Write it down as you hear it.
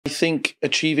think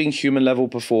achieving human level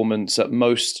performance at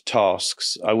most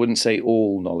tasks, I wouldn't say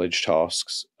all knowledge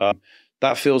tasks,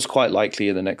 that feels quite likely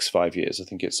in the next 5 years. I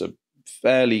think it's a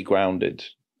fairly grounded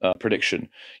prediction.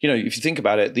 If you think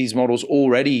about it, these models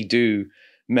already do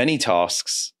many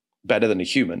tasks better than a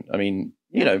human. I mean,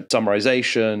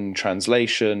 summarization,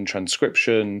 translation,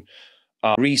 transcription,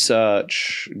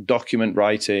 research, document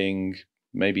writing,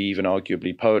 maybe even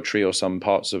arguably poetry or some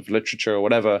parts of literature or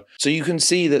whatever. So you can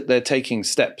see that they're taking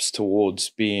steps towards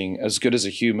being as good as a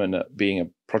human at being a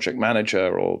project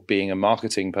manager or being a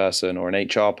marketing person or an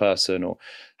HR person or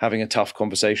having a tough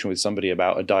conversation with somebody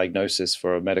about a diagnosis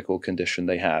for a medical condition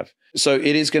they have. So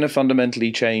it is going to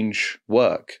fundamentally change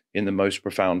work in the most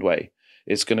profound way.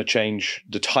 It's going to change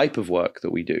the type of work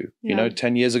that we do.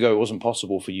 10 years ago, it wasn't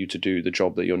possible for you to do the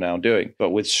job that you're now doing.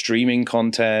 But with streaming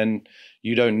content,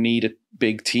 you don't need a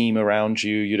big team around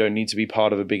you. You don't need to be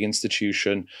part of a big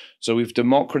institution. So we've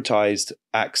democratized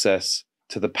access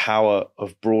to the power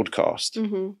of broadcast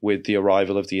with the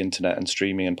arrival of the internet and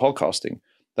streaming and podcasting.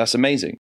 That's amazing.